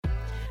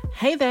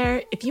Hey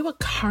there, if you are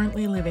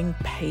currently living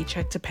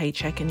paycheck to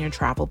paycheck in your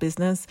travel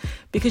business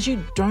because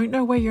you don't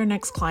know where your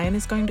next client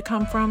is going to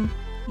come from,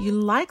 you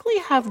likely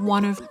have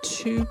one of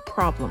two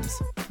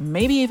problems,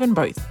 maybe even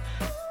both,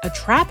 a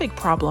traffic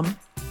problem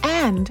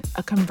and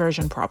a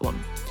conversion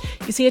problem.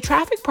 You see, a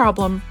traffic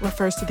problem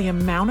refers to the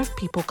amount of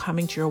people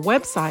coming to your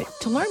website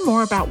to learn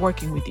more about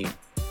working with you,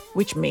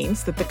 which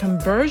means that the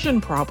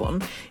conversion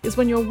problem is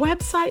when your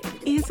website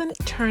isn't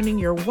turning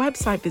your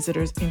website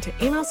visitors into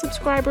email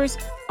subscribers,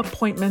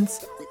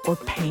 appointments, or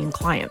paying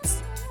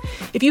clients.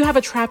 If you have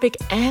a traffic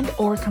and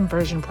or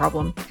conversion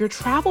problem, your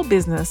travel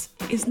business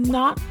is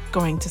not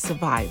going to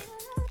survive.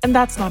 And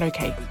that's not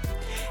okay.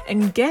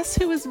 And guess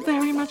who is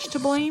very much to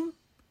blame?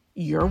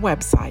 Your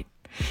website.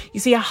 You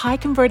see, a high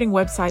converting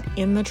website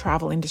in the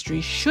travel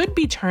industry should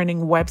be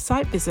turning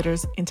website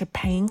visitors into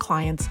paying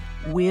clients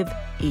with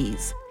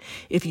ease.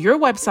 If your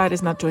website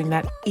is not doing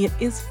that, it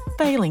is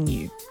failing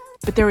you.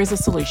 But there is a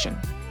solution.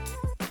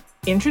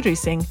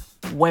 Introducing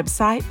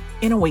Website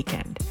in a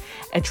Weekend,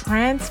 a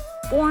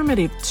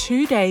transformative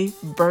 2-day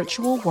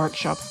virtual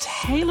workshop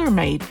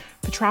tailor-made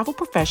for travel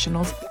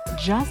professionals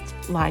just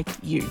like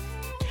you.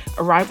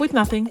 Arrive with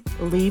nothing,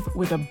 leave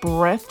with a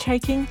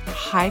breathtaking,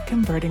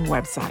 high-converting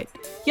website.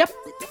 Yep,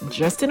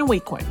 just in a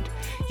weekend.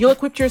 You'll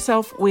equip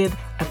yourself with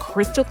a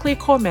crystal clear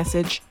core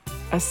message,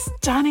 a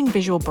stunning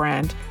visual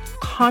brand,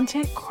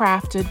 content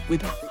crafted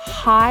with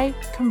high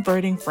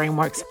converting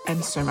frameworks,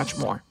 and so much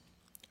more.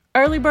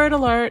 Early bird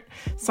alert!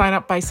 Sign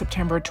up by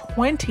September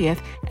 20th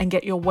and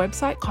get your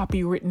website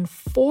copy written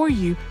for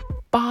you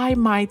by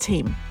my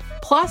team.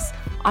 Plus,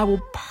 I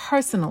will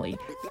personally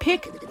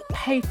pick,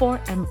 pay for,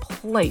 and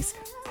place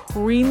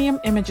premium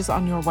images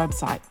on your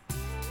website.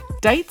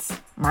 Dates?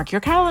 Mark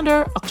your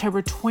calendar,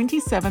 October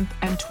 27th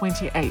and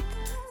 28th.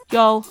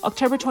 Y'all,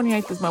 October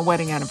 28th is my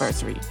wedding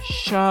anniversary.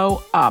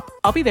 Show up.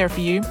 I'll be there for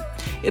you.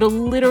 It'll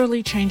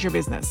literally change your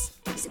business.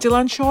 Still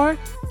unsure?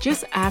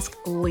 Just ask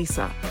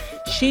Lisa.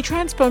 She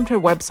transformed her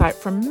website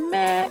from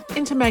meh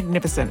into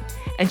magnificent.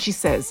 And she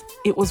says,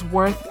 it was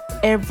worth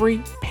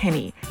every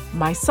penny.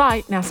 My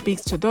site now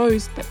speaks to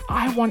those that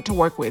I want to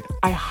work with.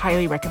 I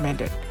highly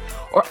recommend it.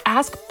 Or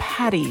ask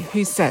Patty,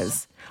 who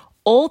says,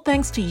 all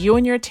thanks to you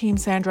and your team,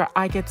 Sandra,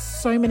 I get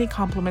so many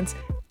compliments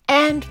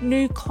and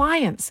new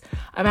clients.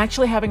 I'm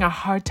actually having a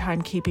hard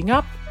time keeping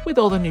up with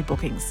all the new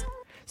bookings.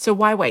 So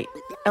why wait?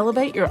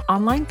 Elevate your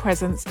online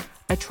presence,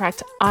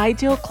 attract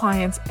ideal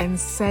clients, and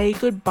say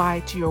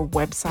goodbye to your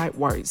website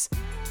woes.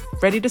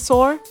 Ready to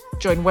soar?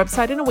 Join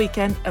Website in a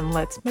Weekend and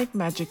let's make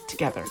magic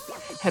together.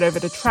 Head over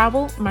to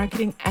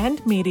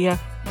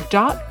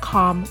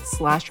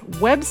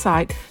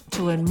travelmarketingandmedia.com/website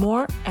to learn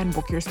more and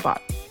book your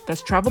spot.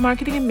 That's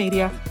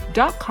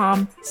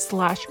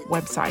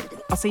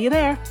travelmarketingandmedia.com/website. I'll see you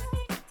there.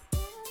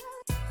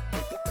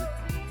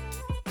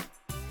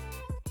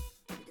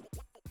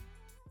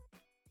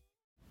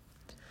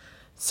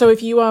 So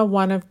if you are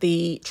one of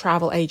the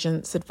travel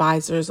agents,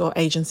 advisors, or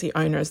agency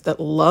owners that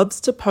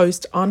loves to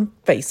post on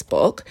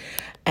Facebook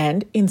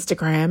and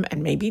Instagram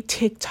and maybe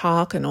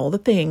TikTok and all the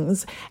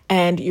things,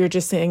 and you're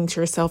just saying to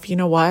yourself, you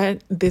know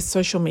what, this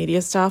social media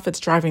stuff,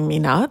 it's driving me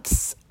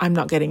nuts. I'm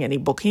not getting any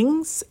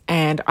bookings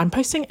and I'm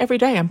posting every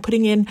day. I'm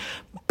putting in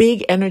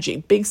big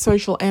energy, big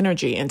social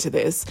energy into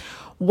this.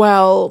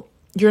 Well,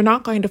 you're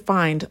not going to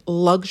find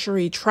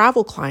luxury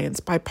travel clients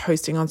by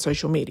posting on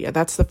social media.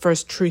 That's the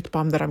first truth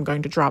bomb that I'm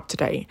going to drop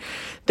today.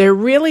 There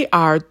really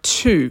are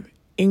two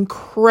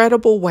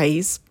incredible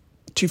ways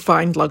to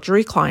find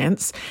luxury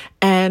clients,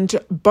 and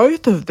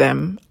both of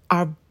them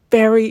are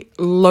very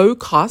low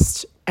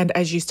cost. And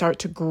as you start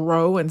to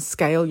grow and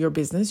scale your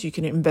business, you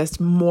can invest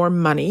more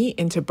money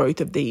into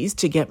both of these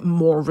to get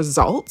more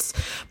results.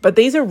 But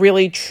these are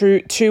really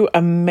two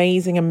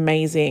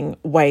amazing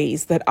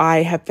ways that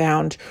I have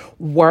found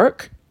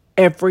work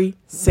every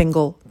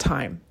single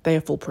time. They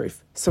are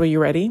foolproof. So are you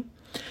ready?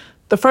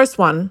 The first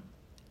one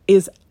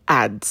is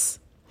ads.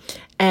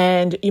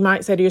 And you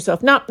might say to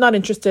yourself, nope, not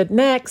interested.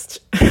 Next.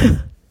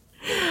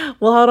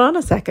 Well, hold on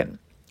a second,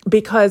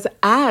 because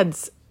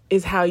ads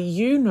is how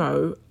you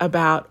know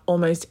about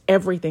almost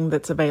everything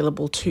that's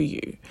available to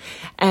you.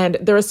 And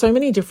there are so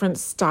many different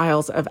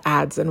styles of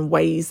ads and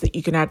ways that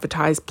you can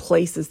advertise,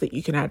 places that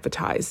you can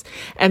advertise.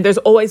 And there's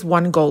always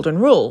one golden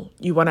rule.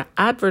 You want to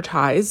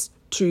advertise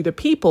to the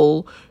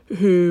people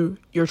who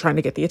you're trying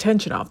to get the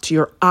attention of, to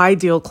your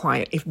ideal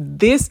client. If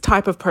this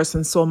type of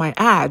person saw my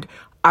ad,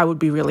 I would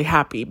be really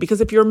happy. Because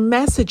if your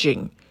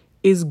messaging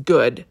is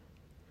good,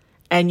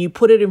 and you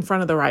put it in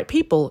front of the right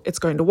people, it's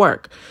going to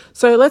work.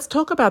 So let's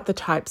talk about the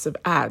types of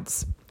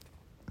ads.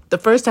 The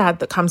first ad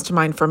that comes to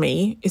mind for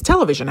me is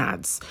television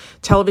ads.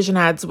 Television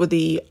ads were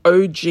the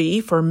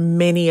OG for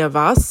many of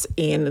us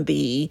in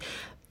the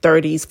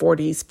 30s,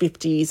 40s,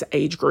 50s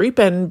age group.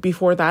 And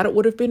before that, it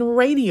would have been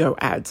radio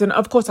ads. And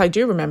of course, I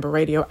do remember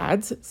radio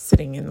ads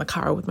sitting in the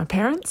car with my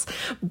parents.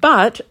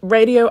 But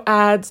radio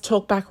ads,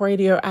 talkback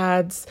radio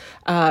ads,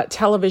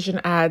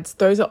 television ads,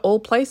 those are all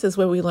places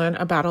where we learn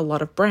about a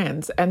lot of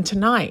brands. And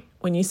tonight,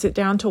 when you sit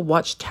down to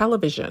watch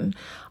television,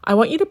 I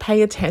want you to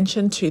pay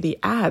attention to the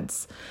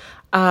ads.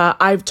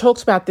 I've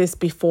talked about this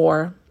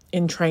before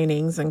in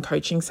trainings and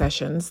coaching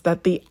sessions,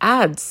 that the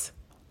ads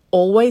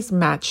always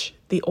match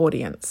the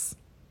audience.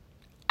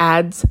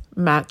 Ads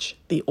match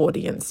the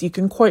audience. You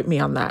can quote me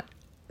on that.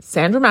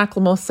 Sandra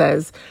McLemore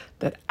says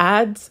that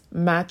ads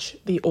match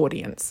the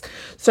audience.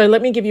 So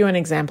let me give you an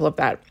example of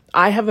that.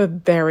 I have a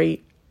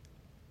very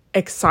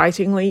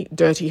excitingly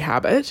dirty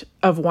habit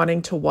of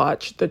wanting to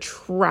watch the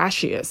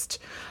trashiest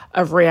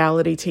of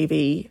reality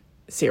TV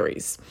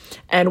series.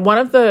 And one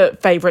of the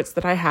favorites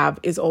that I have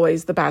is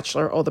always The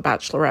Bachelor or The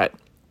Bachelorette.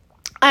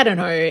 I don't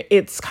know.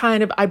 It's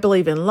kind of, I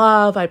believe in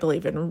love. I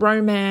believe in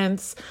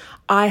romance.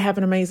 I have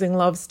an amazing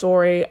love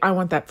story. I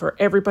want that for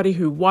everybody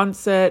who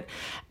wants it.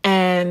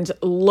 And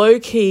low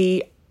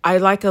key, I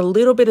like a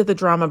little bit of the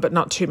drama, but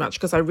not too much,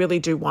 because I really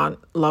do want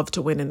love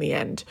to win in the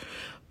end.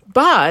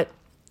 But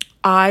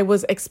I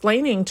was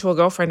explaining to a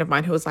girlfriend of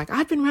mine who was like,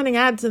 I've been running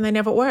ads and they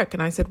never work.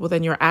 And I said, well,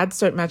 then your ads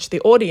don't match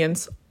the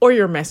audience or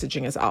your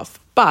messaging is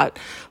off. But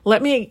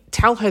let me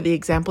tell her the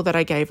example that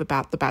I gave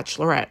about The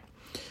Bachelorette.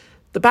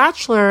 The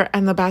Bachelor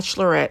and The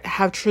Bachelorette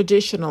have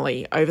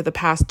traditionally, over the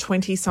past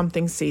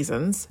 20-something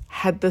seasons,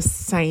 had the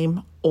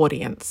same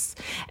audience.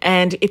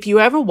 And if you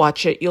ever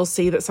watch it, you'll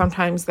see that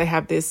sometimes they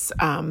have this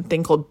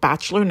thing called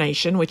Bachelor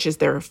Nation, which is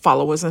their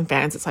followers and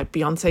fans. It's like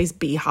Beyonce's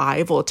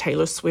Beehive or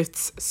Taylor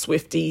Swift's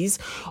Swifties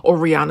or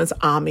Rihanna's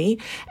Army.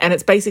 And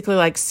it's basically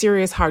like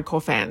serious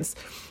hardcore fans.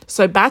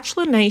 So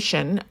Bachelor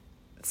Nation,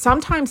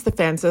 sometimes the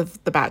fans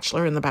of The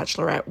Bachelor and The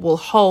Bachelorette will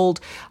hold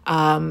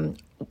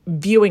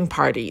viewing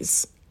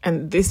parties.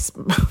 And this,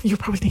 you're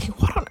probably thinking,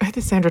 what on earth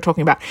is Sandra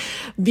talking about?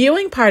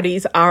 Viewing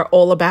parties are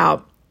all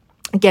about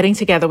getting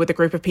together with a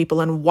group of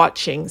people and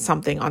watching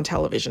something on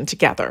television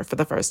together for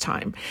the first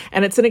time.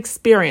 And it's an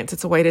experience.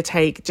 It's a way to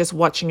take just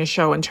watching a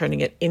show and turning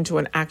it into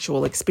an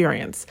actual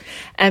experience.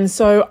 And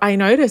so I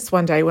noticed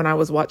one day when I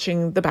was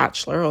watching The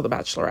Bachelor or The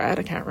Bachelorette,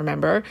 I can't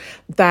remember,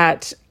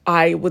 that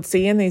I would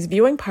see in these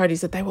viewing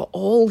parties that they were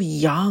all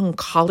young,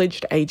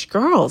 college-age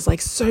girls,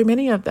 like so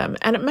many of them.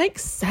 And it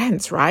makes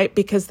sense, right?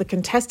 Because the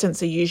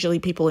contestants are usually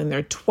people in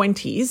their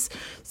 20s,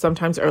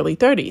 sometimes early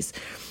 30s.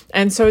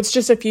 And so it's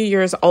just a few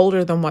years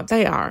older than what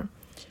they are.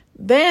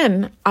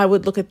 Then I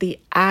would look at the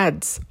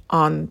ads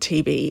on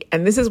TV.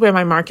 And this is where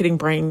my marketing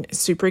brain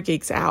super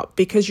geeks out,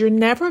 because you're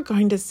never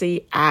going to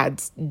see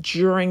ads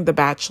during The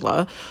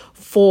Bachelor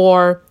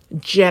for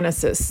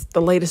Genesis,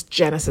 the latest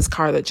Genesis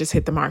car that just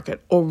hit the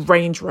market, or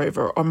Range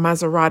Rover or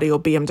Maserati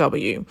or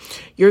BMW.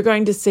 You're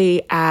going to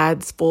see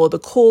ads for the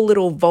cool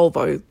little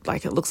Volvo,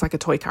 like it looks like a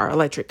toy car,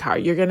 electric car.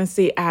 You're going to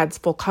see ads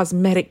for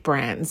cosmetic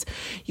brands.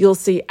 You'll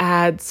see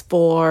ads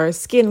for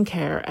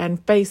skincare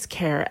and face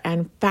care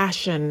and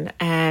fashion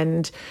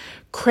and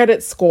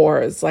credit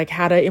scores, like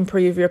how to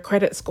improve your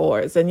credit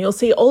scores. And you'll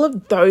see all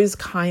of those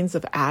kinds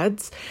of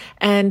ads.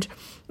 And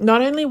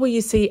not only will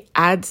you see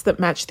ads that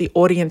match the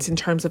audience in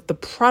terms of the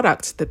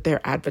product that they're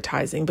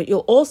advertising, but you'll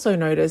also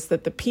notice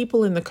that the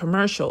people in the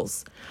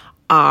commercials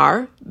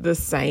are the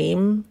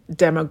same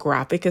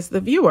demographic as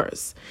the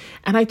viewers.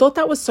 And I thought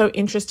that was so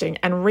interesting.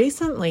 And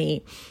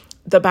recently,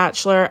 The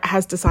Bachelor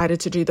has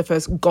decided to do the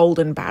first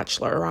Golden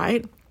Bachelor,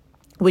 right?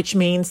 Which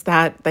means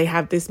that they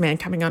have this man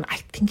coming on. I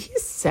think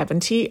he's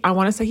 70. I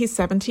want to say he's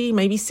 70,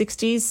 maybe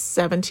 60s,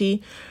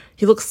 70.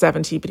 He looks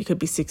 70, but he could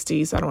be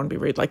 60s. I don't want to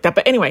be rude like that.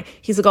 But anyway,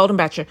 he's a Golden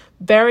Bachelor.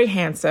 Very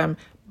handsome,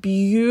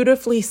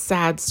 beautifully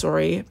sad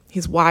story.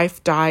 His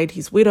wife died.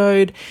 He's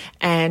widowed,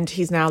 and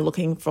he's now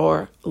looking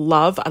for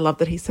love. I love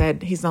that he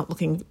said he's not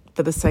looking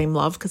for the same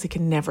love, because he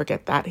can never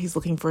get that. He's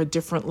looking for a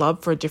different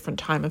love for a different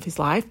time of his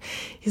life.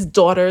 His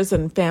daughters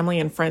and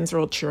family and friends are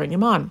all cheering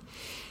him on.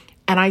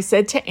 And I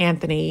said to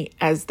Anthony,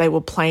 as they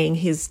were playing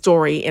his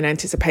story in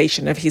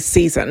anticipation of his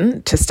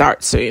season to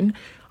start soon,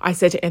 I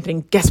said to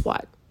Anthony, guess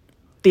what?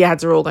 The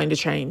ads are all going to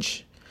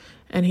change.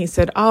 And he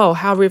said, oh,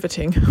 how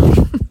riveting.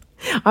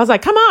 I was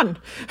like, come on,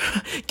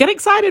 get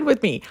excited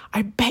with me.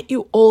 I bet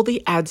you all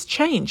the ads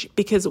change,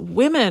 because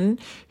women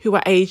who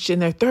are aged in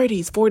their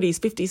 30s, 40s,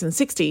 50s, and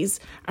 60s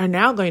are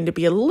now going to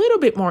be a little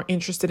bit more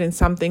interested in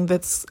something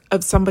that's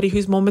of somebody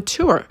who's more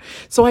mature.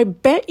 So I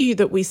bet you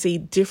that we see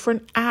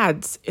different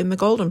ads in the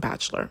Golden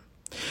Bachelor.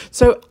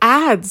 So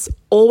ads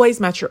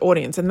always match your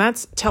audience, and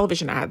that's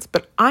television ads.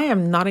 But I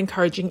am not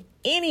encouraging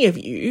any of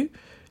you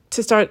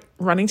to start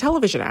running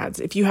television ads.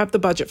 If you have the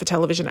budget for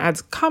television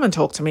ads, come and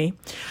talk to me,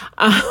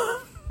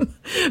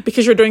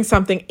 because you're doing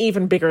something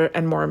even bigger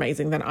and more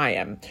amazing than I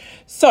am.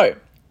 So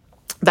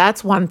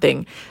that's one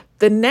thing.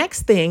 The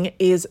next thing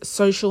is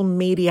social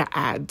media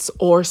ads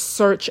or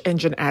search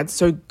engine ads.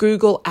 So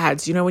Google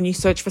ads, you know, when you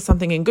search for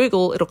something in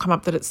Google, it'll come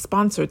up that it's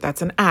sponsored.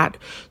 That's an ad.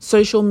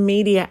 Social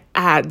media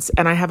ads.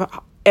 And I have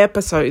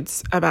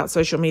episodes about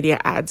social media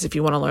ads if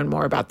you want to learn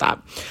more about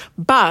that.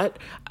 But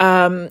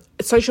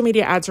social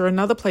media ads are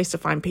another place to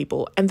find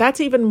people. And that's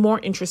even more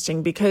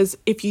interesting, because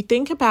if you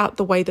think about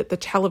the way that the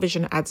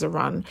television ads are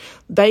run,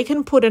 they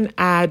can put an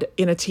ad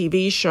in a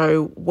TV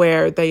show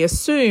where they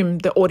assume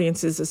the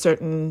audience is a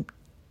certain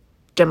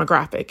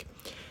demographic.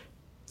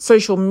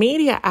 Social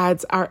media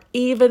ads are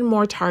even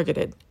more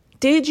targeted.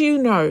 Did you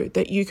know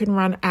that you can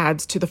run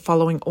ads to the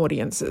following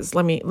audiences?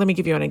 Let me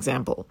give you an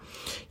example.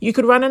 You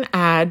could run an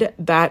ad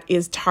that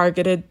is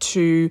targeted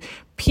to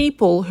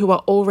people who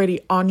are already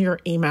on your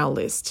email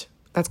list.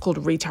 That's called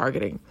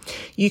retargeting.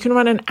 You can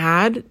run an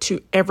ad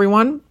to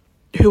everyone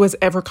who has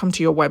ever come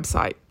to your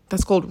website.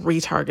 That's called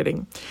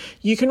retargeting.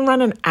 You can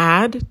run an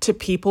ad to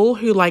people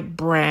who like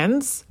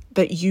brands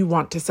that you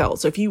want to sell.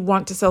 So if you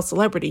want to sell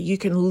celebrity, you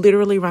can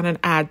literally run an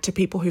ad to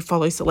people who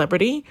follow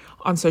celebrity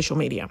on social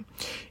media.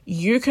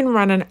 You can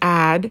run an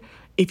ad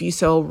if you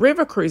sell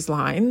river cruise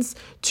lines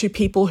to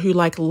people who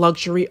like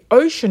luxury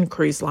ocean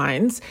cruise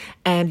lines,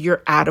 and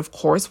your ad, of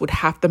course, the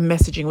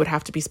messaging would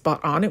have to be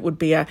spot on. It would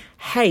be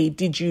hey,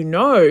 did you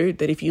know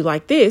that if you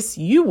like this,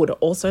 you would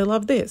also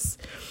love this?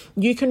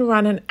 You can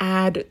run an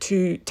ad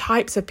to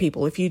types of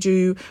people. If you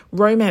do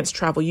romance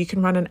travel, you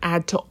can run an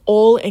ad to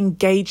all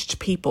engaged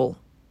people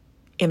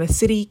in a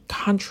city,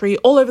 country,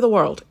 all over the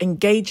world,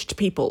 engaged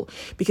people,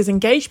 because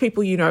engaged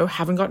people,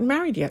 haven't gotten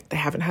married yet. They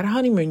haven't had a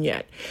honeymoon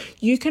yet.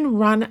 You can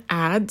run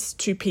ads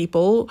to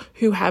people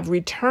who have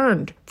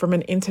returned from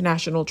an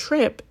international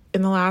trip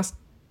in the last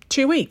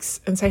 2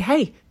 weeks and say,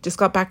 hey, just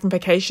got back from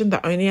vacation.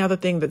 The only other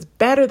thing that's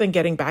better than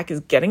getting back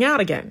is getting out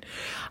again.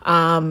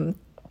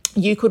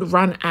 You could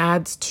run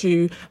ads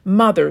to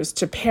mothers,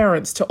 to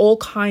parents, to all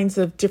kinds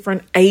of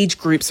different age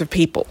groups of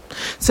people.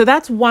 So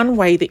that's one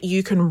way that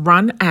you can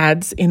run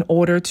ads in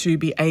order to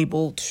be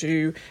able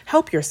to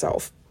help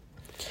yourself.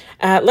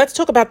 Let's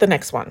talk about the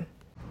next one.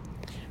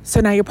 So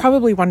now you're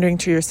probably wondering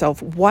to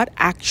yourself, what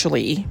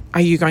actually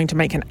are you going to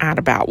make an ad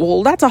about?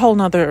 Well, that's a whole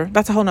nother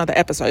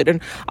episode,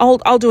 and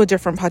I'll do a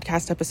different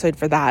podcast episode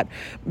for that.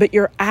 But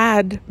your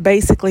ad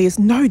basically is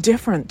no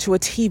different to a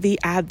TV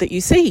ad that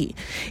you see.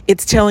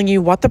 It's telling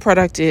you what the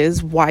product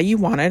is, why you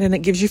want it, and it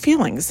gives you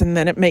feelings, and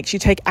then it makes you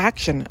take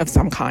action of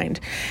some kind.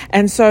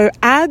 And so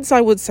ads,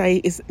 I would say,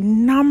 is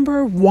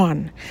number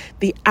one,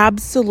 the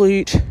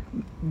absolute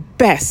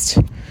best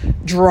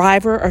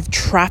driver of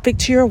traffic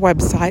to your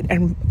website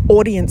and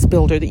audience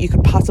builder that you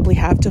could possibly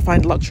have to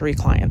find luxury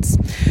clients.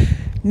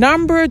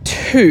 Number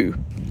two,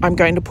 I'm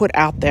going to put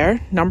out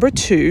there. Number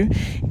two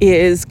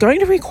is going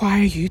to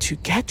require you to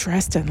get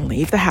dressed and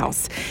leave the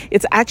house.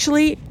 It's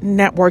actually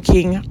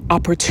networking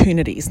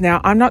opportunities.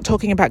 Now, I'm not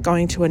talking about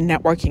going to a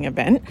networking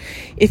event.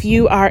 If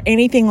you are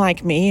anything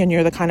like me and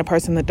you're the kind of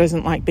person that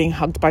doesn't like being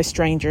hugged by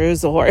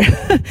strangers or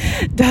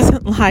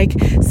doesn't like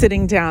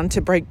sitting down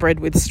to break bread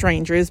with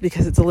strangers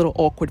because it's a little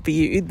awkward for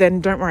you,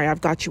 then don't worry,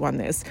 I've got you on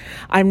this.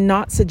 I'm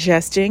not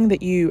suggesting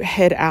that you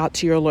head out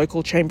to your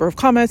local chamber of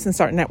commerce and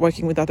start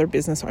networking with other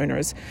business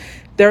owners.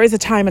 There is a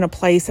time and a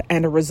place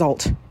and a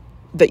result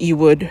that you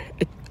would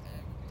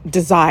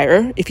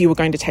desire if you were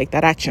going to take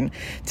that action.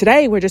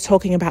 Today, we're just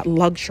talking about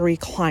luxury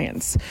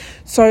clients.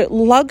 So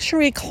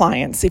luxury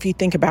clients, if you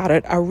think about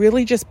it, are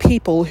really just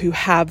people who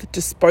have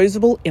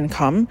disposable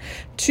income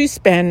to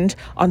spend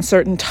on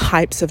certain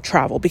types of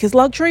travel, because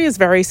luxury is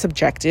very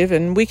subjective,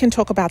 and we can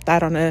talk about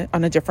that on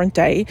a different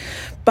day.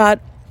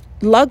 But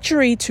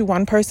luxury to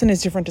one person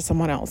is different to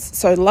someone else.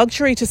 So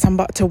luxury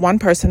to one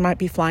person might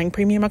be flying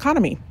premium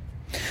economy.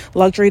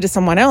 Luxury to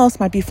someone else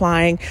might be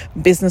flying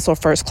business or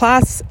first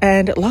class,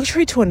 and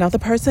luxury to another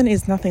person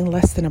is nothing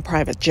less than a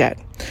private jet.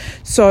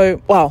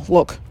 So,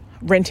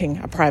 renting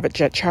a private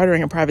jet,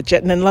 chartering a private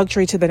jet, and then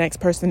luxury to the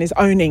next person is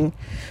owning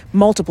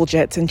multiple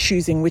jets and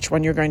choosing which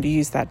one you're going to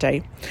use that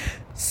day.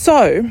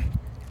 So,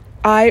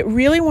 I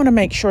really want to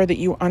make sure that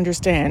you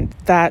understand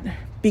that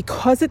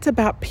because it's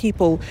about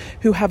people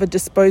who have a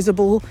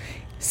disposable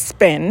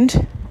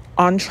spend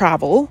on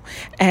travel,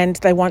 and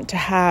they want to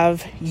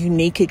have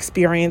unique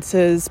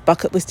experiences,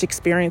 bucket list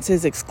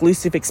experiences,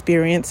 exclusive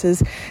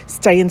experiences,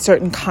 stay in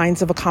certain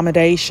kinds of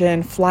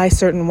accommodation, fly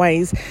certain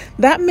ways.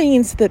 That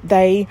means that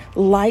they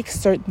like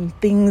certain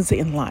things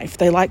in life.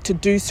 They like to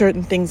do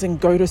certain things and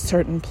go to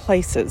certain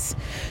places.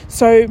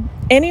 So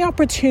any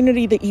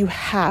opportunity that you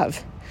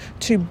have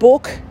to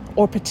book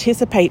or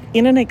participate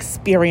in an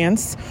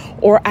experience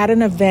or at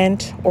an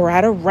event or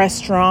at a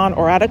restaurant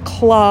or at a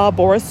club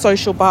or a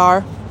social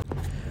bar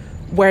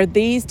where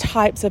these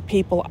types of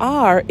people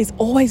are is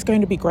always going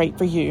to be great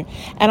for you.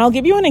 And I'll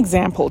give you an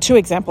example, 2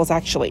 examples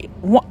actually.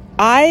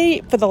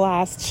 For the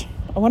last,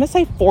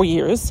 4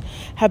 years,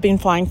 have been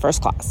flying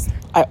first class.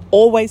 I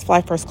always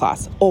fly first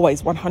class,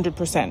 always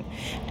 100%.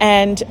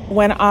 And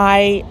when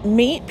I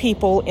meet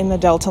people in the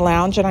Delta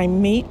Lounge and I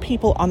meet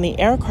people on the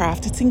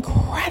aircraft, it's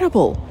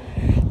incredible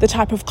the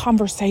type of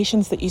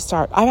conversations that you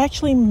start. I've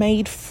actually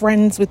made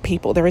friends with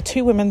people. There are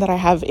 2 women that I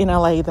have in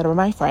LA that are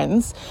my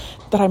friends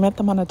that I met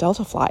them on a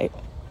Delta flight,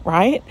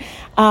 right?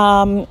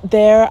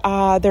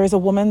 There is a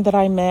woman that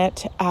I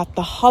met at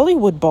the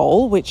Hollywood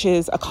Bowl, which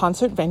is a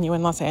concert venue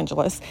in Los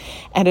Angeles,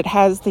 and it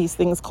has these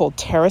things called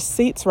terrace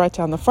seats right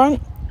down the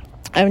front,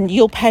 and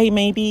you'll pay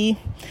maybe,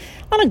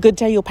 on a good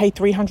day, you'll pay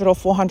 $300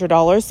 or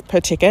 $400 per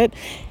ticket.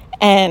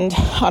 And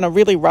on a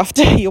really rough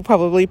day, you'll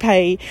probably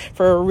pay,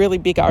 for a really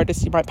big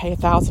artist, you might pay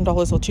 $1,000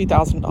 or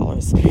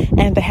 $2,000.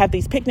 And they have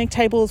these picnic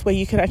tables where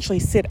you can actually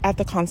sit at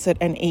the concert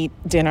and eat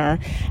dinner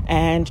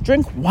and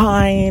drink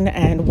wine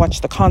and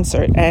watch the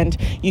concert. And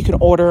you can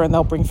order and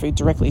they'll bring food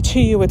directly to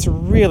you. It's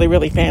really,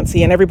 really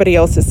fancy. And everybody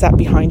else is sat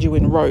behind you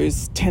in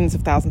rows, tens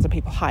of thousands of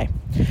people high.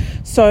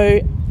 So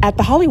at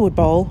the Hollywood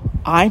Bowl,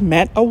 I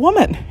met a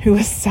woman who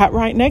was sat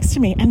right next to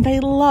me, and they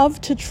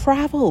love to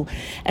travel.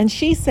 And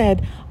she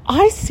said,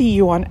 I see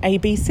you on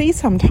ABC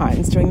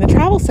sometimes doing the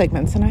travel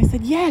segments. And I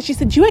said, yeah. She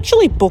said, do you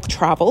actually book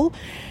travel?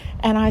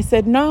 And I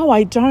said, no,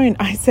 I don't.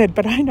 I said,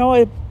 but I know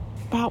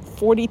about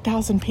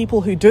 40,000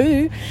 people who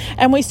do.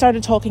 And we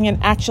started talking, and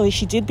actually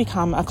she did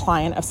become a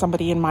client of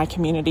somebody in my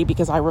community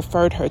because I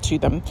referred her to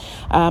them.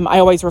 I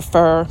always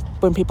refer,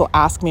 when people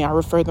ask me, I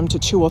refer them to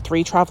 2 or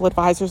 3 travel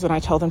advisors, and I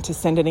tell them to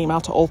send an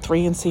email to all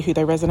 3 and see who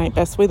they resonate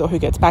best with or who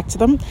gets back to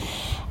them.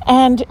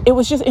 And it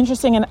was just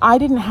interesting, and I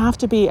didn't have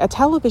to be a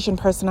television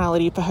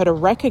personality for her to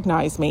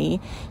recognize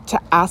me to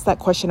ask that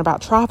question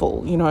about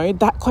travel. You know,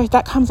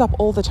 that comes up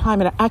all the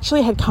time, and it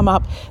actually had come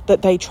up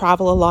that they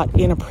travel a lot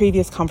in a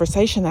previous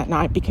conversation that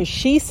night, because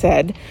she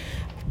said,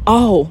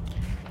 oh,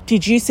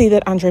 did you see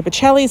that Andrea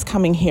Bocelli's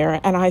coming here?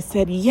 And I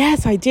said,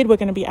 yes, I did. We're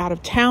going to be out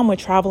of town. We're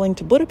traveling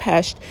to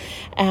Budapest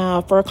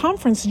for a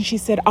conference. And she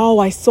said, oh,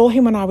 I saw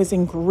him when I was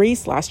in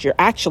Greece last year.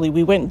 Actually,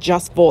 we went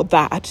just for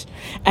that,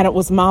 and it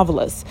was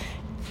marvelous.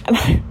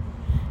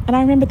 And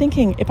I remember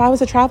thinking, if I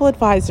was a travel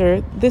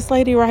advisor, this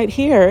lady right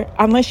here,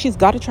 unless she's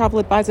got a travel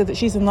advisor that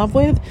she's in love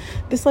with,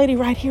 this lady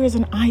right here is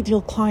an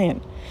ideal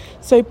client.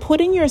 So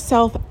putting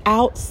yourself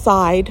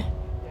outside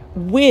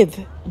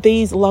with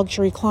these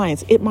luxury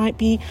clients, it might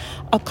be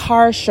a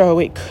car show,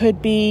 it could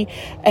be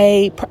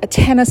a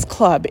tennis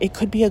club, it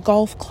could be a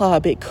golf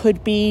club, it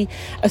could be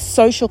a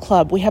social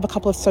club. We have a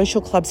couple of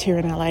social clubs here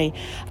in LA.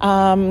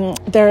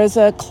 There is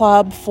a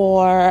club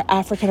for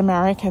African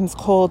Americans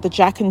called the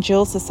Jack and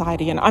Jill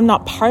Society, and I'm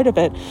not part of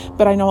it,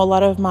 but I know a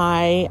lot of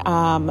my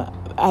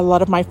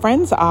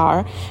friends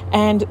are,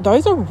 and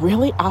those are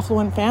really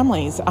affluent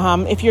families.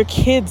 If your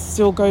kids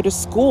still go to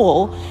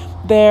school,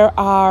 there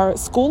are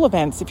school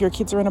events. If your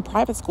kids are in a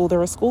private school, there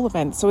are school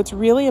events. So it's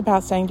really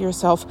about saying to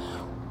yourself,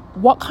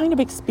 what kind of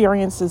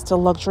experiences do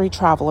luxury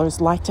travelers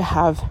like to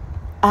have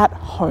at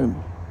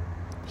home,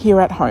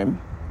 here at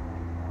home?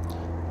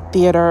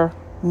 Theater,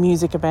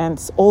 music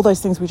events, all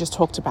those things we just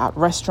talked about,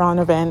 restaurant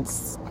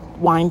events,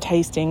 wine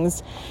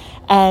tastings.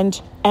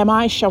 And am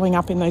I showing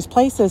up in those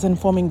places and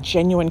forming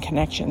genuine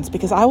connections?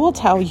 Because I will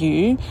tell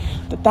you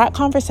that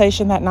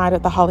conversation that night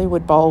at the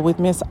Hollywood Bowl with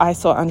Miss I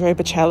saw Andrea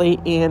Bocelli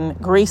in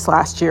Greece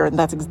last year, and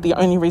that's the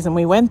only reason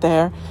we went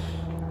there,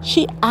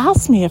 she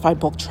asked me if I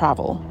booked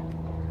travel.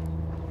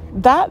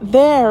 That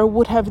there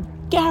would have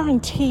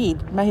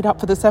guaranteed made up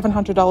for the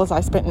 $700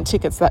 I spent in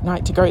tickets that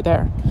night to go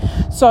there.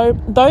 So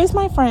those,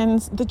 my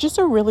friends, they're just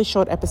a really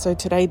short episode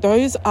today.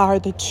 Those are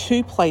the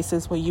 2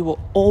 places where you will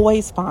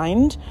always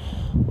find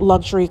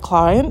luxury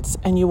clients,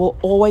 and you will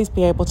always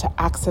be able to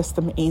access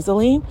them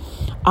easily.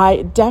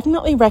 I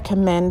definitely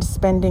recommend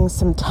spending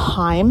some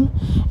time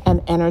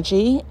and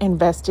energy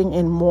investing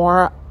in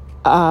more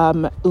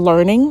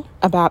learning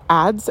about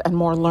ads and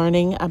more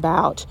learning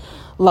about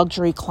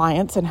luxury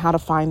clients and how to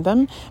find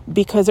them,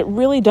 because it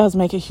really does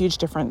make a huge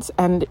difference.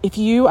 And if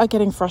you are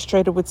getting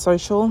frustrated with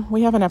social,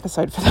 we have an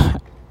episode for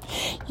that.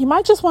 You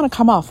might just want to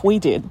come off. We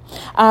did.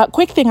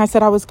 Quick thing, I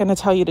said I was going to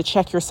tell you to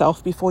check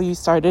yourself before you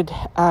started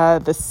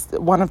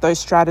one of those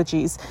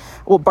strategies,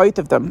 or both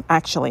of them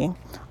actually.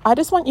 I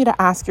just want you to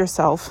ask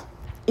yourself,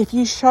 if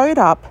you showed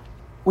up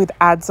with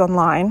ads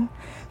online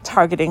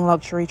targeting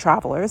luxury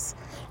travelers,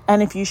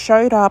 and if you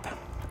showed up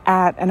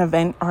at an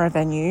event or a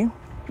venue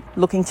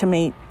looking to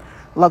meet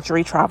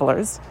luxury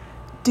travelers,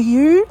 do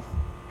you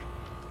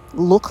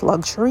look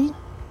luxury?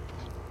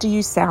 Do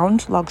you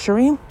sound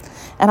luxury?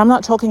 And I'm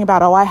not talking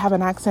about, I have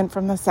an accent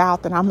from the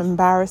South and I'm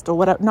embarrassed or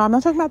whatever. No, I'm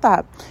not talking about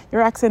that.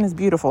 Your accent is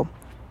beautiful,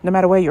 no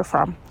matter where you're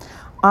from.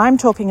 I'm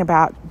talking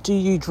about, do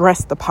you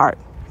dress the part?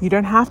 You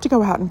don't have to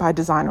go out and buy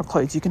designer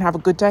clothes. You can have a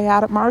good day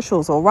out at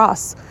Marshall's or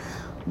Ross.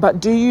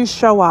 But do you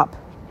show up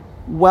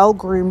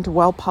well-groomed,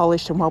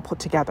 well-polished, and well put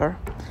together?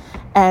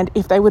 And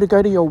if they were to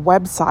go to your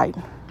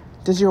website,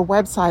 does your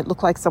website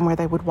look like somewhere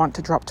they would want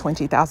to drop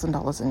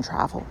 $20,000 in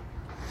travel?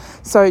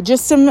 So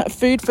just some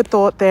food for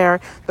thought there.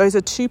 Those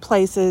are 2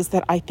 places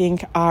that I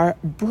think are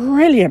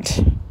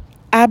brilliant,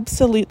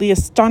 absolutely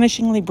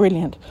astonishingly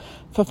brilliant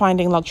for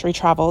finding luxury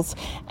travels.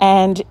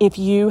 And if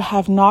you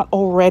have not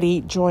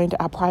already joined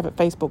our private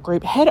Facebook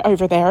group, head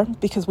over there,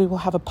 because we will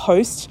have a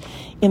post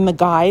in the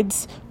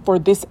guides for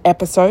this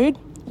episode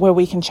where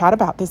we can chat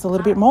about this a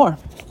little bit more.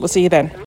 We'll see you then.